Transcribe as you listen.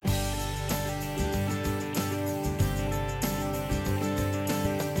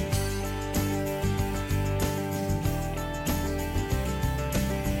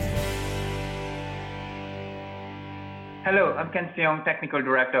Hello, I'm Ken Seong, Technical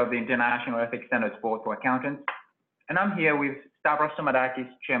Director of the International Ethics Standards Board for Accountants, and I'm here with Stavros Somadakis,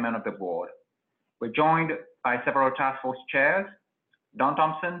 Chairman of the Board. We're joined by several task force chairs, Don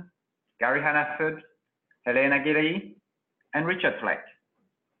Thompson, Gary Hannaford, Helena Giri, and Richard Fleck.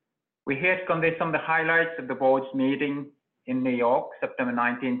 We're here to convey some of the highlights of the board's meeting in New York, September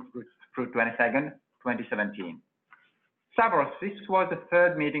 19th through 22nd, 2017. Stavros, this was the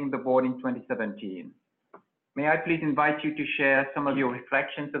third meeting of the board in 2017. May I please invite you to share some of your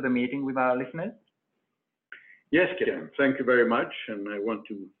reflections of the meeting with our listeners? Yes, Ken, thank you very much. And I want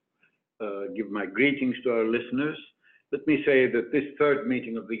to give my greetings to our listeners. Let me say that this third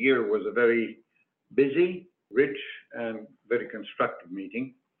meeting of the year was a very busy, rich, and very constructive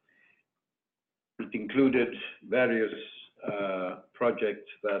meeting. It included various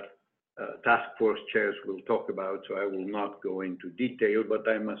projects that task force chairs will talk about, so I will not go into detail, but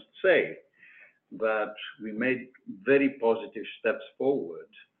I must say that we made very positive steps forward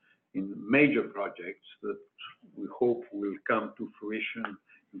in major projects that we hope will come to fruition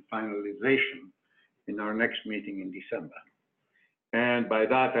and finalization in our next meeting in December. And by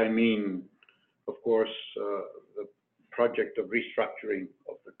that I mean, of course, the project of restructuring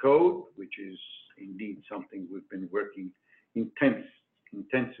of the code, which is indeed something we've been working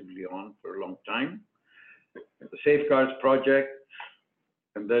intensively on for a long time, the safeguards project,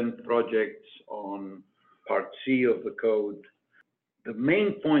 and then projects on Part C of the code. The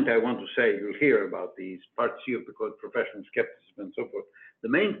main point I want to say, you'll hear about these, Part C of the code, professional skepticism and so forth. The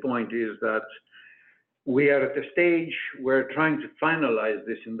main point is that we are at a stage where trying to finalize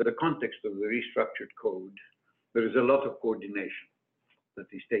this in the context of the restructured code. There is a lot of coordination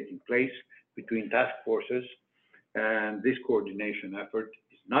that is taking place between task forces, and this coordination effort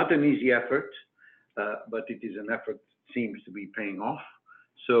is not an easy effort, but it is an effort that seems to be paying off.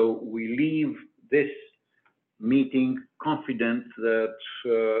 So we leave this meeting confident that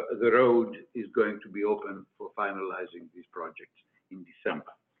the road is going to be open for finalizing these projects in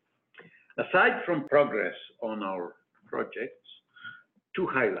December. Aside from progress on our projects, two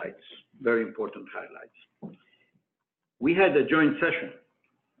highlights, very important highlights. We had a joint session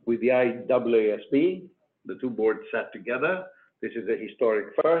with the IAASB. The two boards sat together. This is a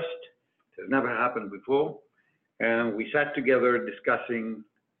historic first. It has never happened before. And we sat together discussing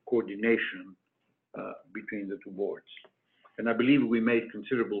coordination between the two boards. And I believe we made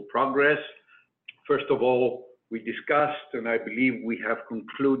considerable progress. First of all, we discussed, and I believe we have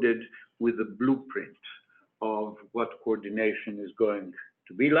concluded with a blueprint of what coordination is going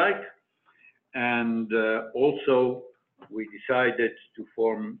to be like. And also, we decided to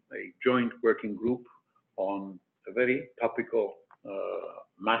form a joint working group on a very topical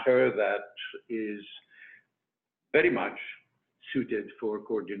matter that is very much suited for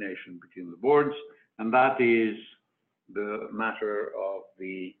coordination between the boards, and that is the matter of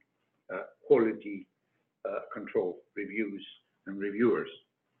the quality control reviews and reviewers.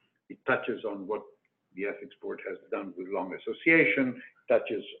 It touches on what the Ethics Board has done with Long Association,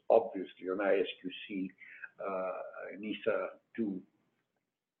 touches obviously on ISQC and ISA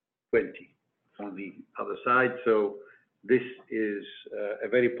 220 on the other side. So this is a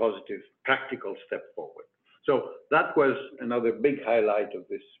very positive practical step forward. So that was another big highlight of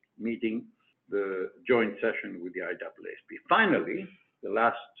this meeting, the joint session with the IAASB. Finally, the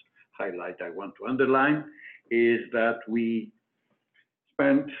last highlight I want to underline is that we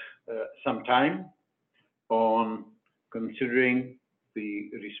spent some time on considering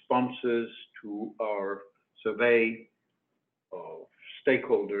the responses to our survey of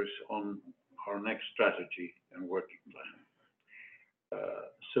stakeholders on our next strategy and working plan.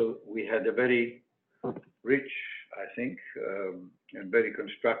 So we had a very rich, I think, and very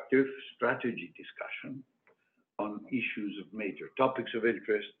constructive strategy discussion on issues of major topics of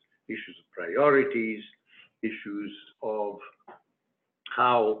interest, issues of priorities, issues of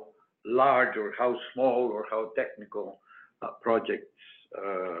how large or how small or how technical projects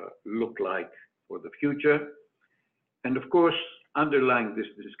look like for the future. And of course, underlying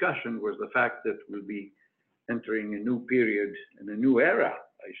this discussion was the fact that we'll be entering a new period and a new era,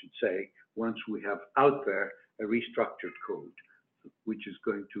 I should say, once we have out there a restructured code, which is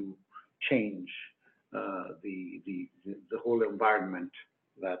going to change the whole environment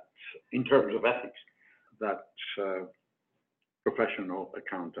that, in terms of ethics, that professional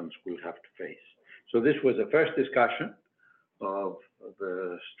accountants will have to face. So this was the first discussion of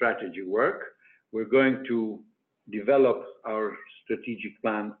the strategy work. We're going to develop our strategic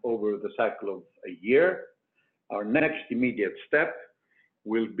plan over the cycle of a year. Our next immediate step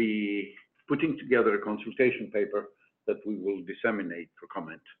will be putting together a consultation paper that we will disseminate for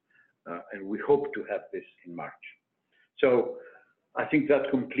comment, and we hope to have this in March. So I think that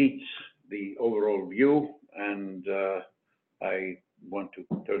completes the overall view, and I want to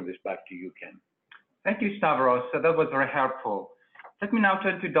turn this back to you, Ken. Thank you, Stavros. So that was very helpful. Let me now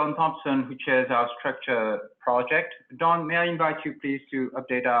turn to Don Thompson, who chairs our structure project. Don, may I invite you please to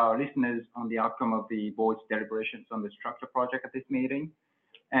update our listeners on the outcome of the board's deliberations on the structure project at this meeting,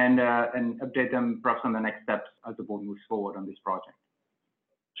 and update them perhaps on the next steps as the board moves forward on this project.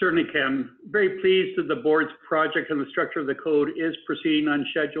 Certainly, Ken. Very pleased that the board's project on the structure of the code is proceeding on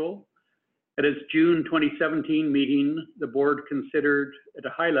schedule. At its June 2017 meeting, the board considered at a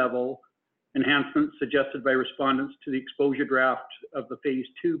high level enhancements suggested by respondents to the exposure draft of the Phase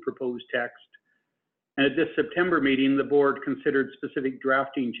 2 proposed text. And at this September meeting, the board considered specific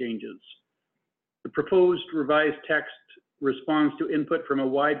drafting changes. The proposed revised text responds to input from a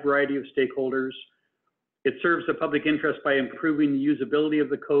wide variety of stakeholders. It serves the public interest by improving the usability of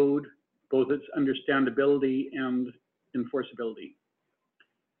the code, both its understandability and enforceability.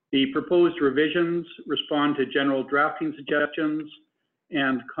 The proposed revisions respond to general drafting suggestions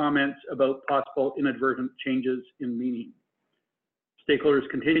and comments about possible inadvertent changes in meaning. Stakeholders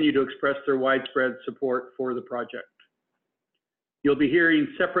continue to express their widespread support for the project. You'll be hearing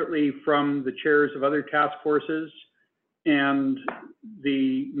separately from the chairs of other task forces, and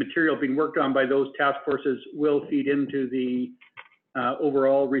the material being worked on by those task forces will feed into the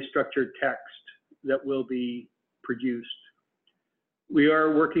overall restructured text that will be produced. We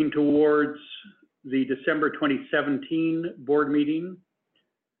are working towards the December 2017 board meeting,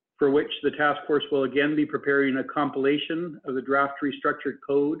 for which the task force will again be preparing a compilation of the draft restructured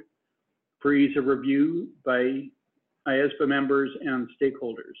code for ease of review by IASBA members and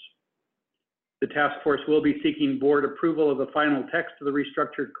stakeholders. The task force will be seeking board approval of the final text of the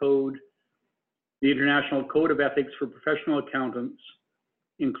restructured code, the International Code of Ethics for Professional Accountants,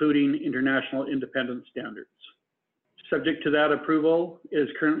 including international independent standards. Subject to that approval, it is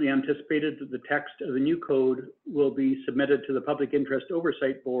currently anticipated that the text of the new code will be submitted to the Public Interest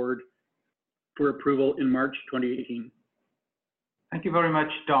Oversight Board for approval in March 2018. Thank you very much,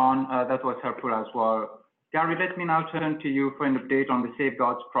 Don. That was helpful as well. Gary, let me now turn to you for an update on the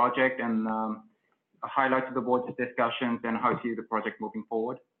Safeguards project and a highlight of the board's discussions and how you see the project moving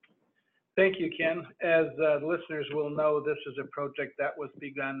forward. Thank you, Ken. As listeners will know, this is a project that was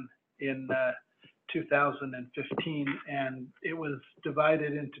begun in 2015, and it was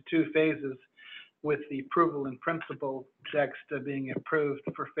divided into two phases, with the approval in principle text being approved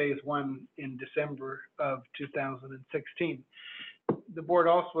for Phase 1 in December of 2016. The board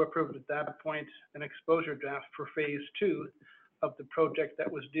also approved at that point an exposure draft for Phase 2 of the project that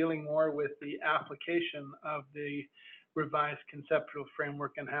was dealing more with the application of the revised conceptual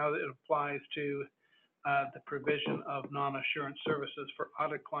framework and how it applies to the provision of non-assurance services for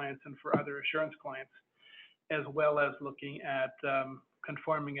audit clients and for other assurance clients, as well as looking at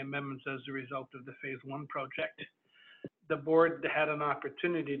conforming amendments as a result of the Phase 1 project. The board had an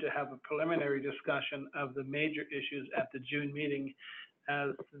opportunity to have a preliminary discussion of the major issues at the June meeting,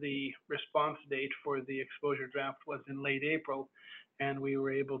 as the response date for the exposure draft was in late April, and we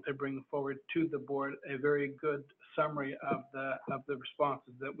were able to bring forward to the board a very good summary of the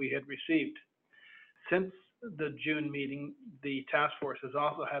responses that we had received. Since the June meeting, the task force has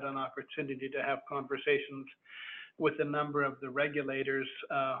also had an opportunity to have conversations with a number of the regulators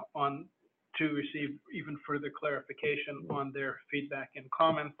to receive even further clarification on their feedback and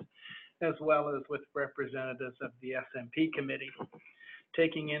comments, as well as with representatives of the SMP committee.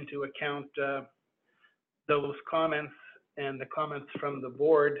 Taking into account those comments and the comments from the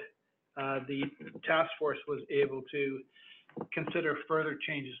board, the task force was able to consider further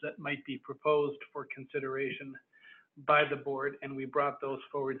changes that might be proposed for consideration by the board, and we brought those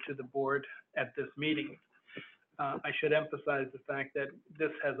forward to the board at this meeting. I should emphasize the fact that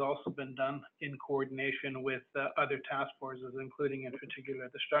this has also been done in coordination with other task forces, including in particular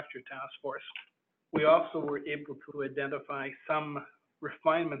the structure task force. We also were able to identify some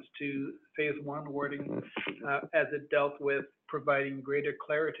refinements to Phase 1 wording as it dealt with providing greater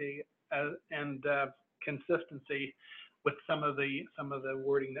clarity and consistency with some of the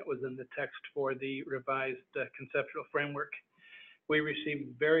wording that was in the text for the revised conceptual framework. We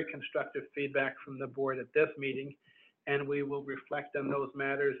received very constructive feedback from the board at this meeting, and we will reflect on those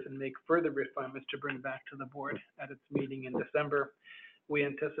matters and make further refinements to bring back to the board at its meeting in December. We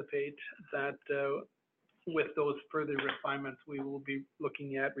anticipate that with those further refinements, we will be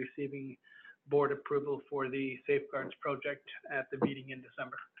looking at receiving board approval for the Safeguards project at the meeting in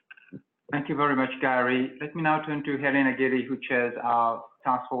December. Thank you very much, Gary. Let me now turn to Helena Giddy, who chairs our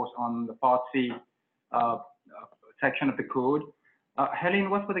task force on the Part C section of the code. Helen,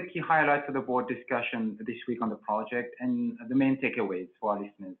 what were the key highlights of the board discussion this week on the project and the main takeaways for our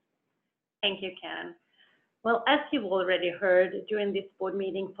listeners? Thank you, Ken. Well, as you've already heard, during this board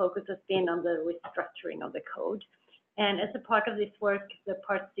meeting, focus has been on the restructuring of the code. And as a part of this work, the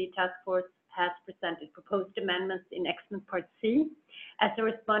Part C task force has presented proposed amendments in Excellent Part C as a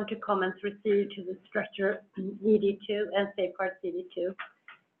response to comments received to the structure ED2 and Safeguard CD2.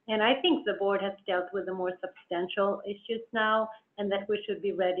 And I think the board has dealt with the more substantial issues now, and that we should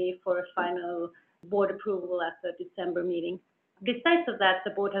be ready for a final board approval at the December meeting. Besides of that,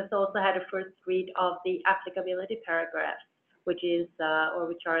 the board has also had a first read of the applicability paragraphs, which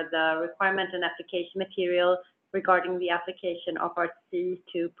are the requirement and application material regarding the application of Part C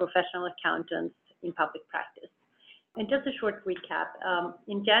to professional accountants in public practice. And just a short recap,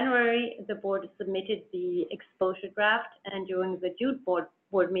 in January, the board submitted the exposure draft, and during the June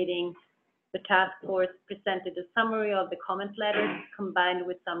board meeting, the task force presented a summary of the comment letters combined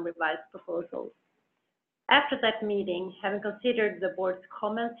with some revised proposals. After that meeting, having considered the board's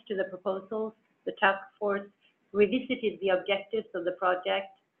comments to the proposals, the task force revisited the objectives of the project,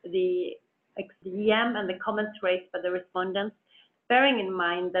 the EM and the comments raised by the respondents, bearing in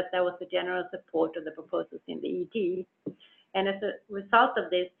mind that there was a general support of the proposals in the ED. And as a result of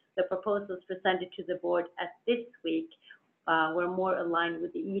this, the proposals presented to the board at this week were more aligned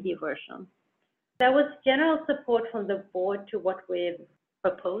with the ED version. There was general support from the board to what we've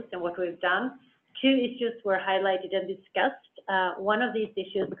proposed and what we've done. Two issues were highlighted and discussed. One of these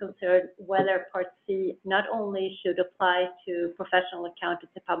issues concerned whether Part C not only should apply to professional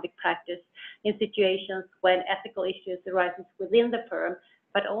accountants in public practice in situations when ethical issues arise within the firm,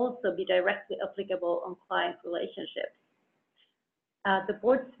 but also be directly applicable on client relationships. The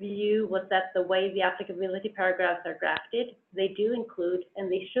board's view was that the way the applicability paragraphs are drafted, they do include,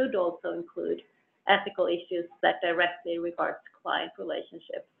 and they should also include, ethical issues that directly regards client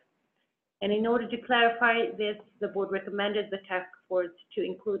relationships. And in order to clarify this, the board recommended the task force to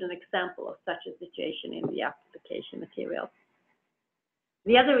include an example of such a situation in the application material.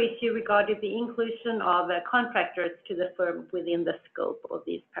 The other issue regarded the inclusion of contractors to the firm within the scope of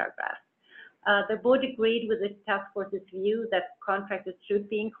these paragraphs. The board agreed with the task force's view that contractors should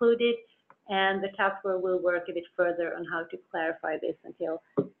be included, and the task force will work a bit further on how to clarify this until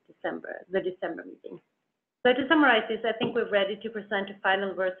the December meeting. So to summarize this, I think we're ready to present a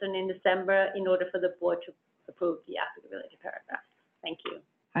final version in December in order for the board to approve the applicability paragraph. Thank you.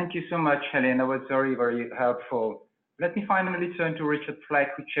 Thank you so much, Helen. That was very, very helpful. Let me finally turn to Richard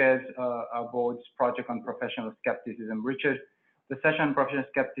Fleck, who chairs our board's project on professional skepticism. Richard, the session on professional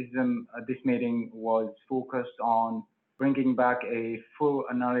skepticism at this meeting was focused on bringing back a full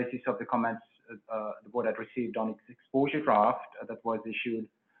analysis of the comments the board had received on its exposure draft that was issued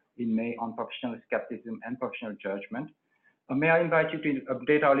in May on professional skepticism and professional judgment. May I invite you to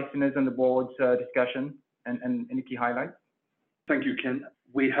update our listeners on the board's discussion and any key highlights? Thank you, Ken.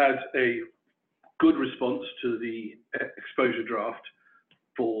 We had a good response to the exposure draft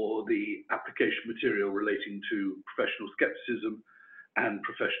for the application material relating to professional skepticism and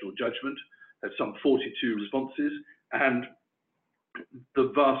professional judgment. Had some 42 responses, and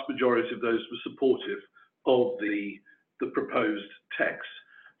the vast majority of those were supportive of the proposed text.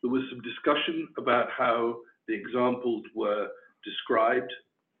 There was some discussion about how the examples were described,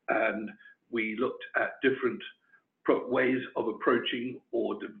 and we looked at different ways of approaching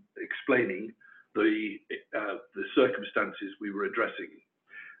or explaining the circumstances we were addressing.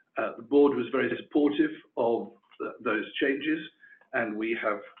 The board was very supportive of those changes, and we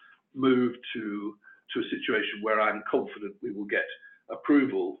have moved to a situation where I'm confident we will get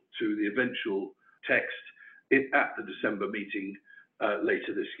approval to the eventual text at the December meeting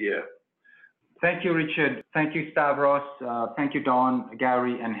later this year. Thank you, Richard. Thank you, Stavros. Thank you, Don,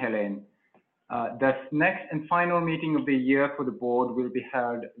 Gary, and Helen. The next and final meeting of the year for the board will be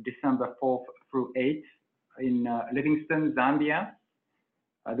held December 4th through 8th in Livingstone, Zambia.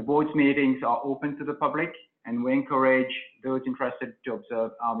 The board's meetings are open to the public, and we encourage those interested to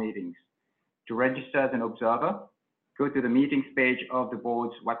observe our meetings. To register as an observer, go to the meetings page of the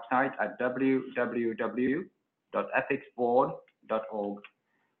board's website at www.ethicsboard.org.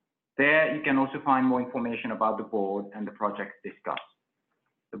 There, you can also find more information about the board and the projects discussed.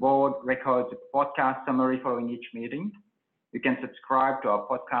 The board records a podcast summary following each meeting. You can subscribe to our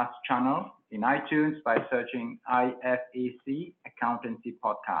podcast channel in iTunes by searching IFAC Accountancy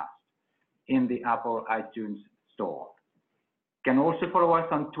Podcast in the Apple iTunes Store. You can also follow us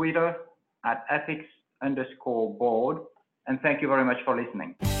on Twitter at ethics_board. And thank you very much for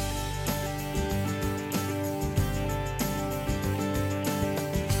listening.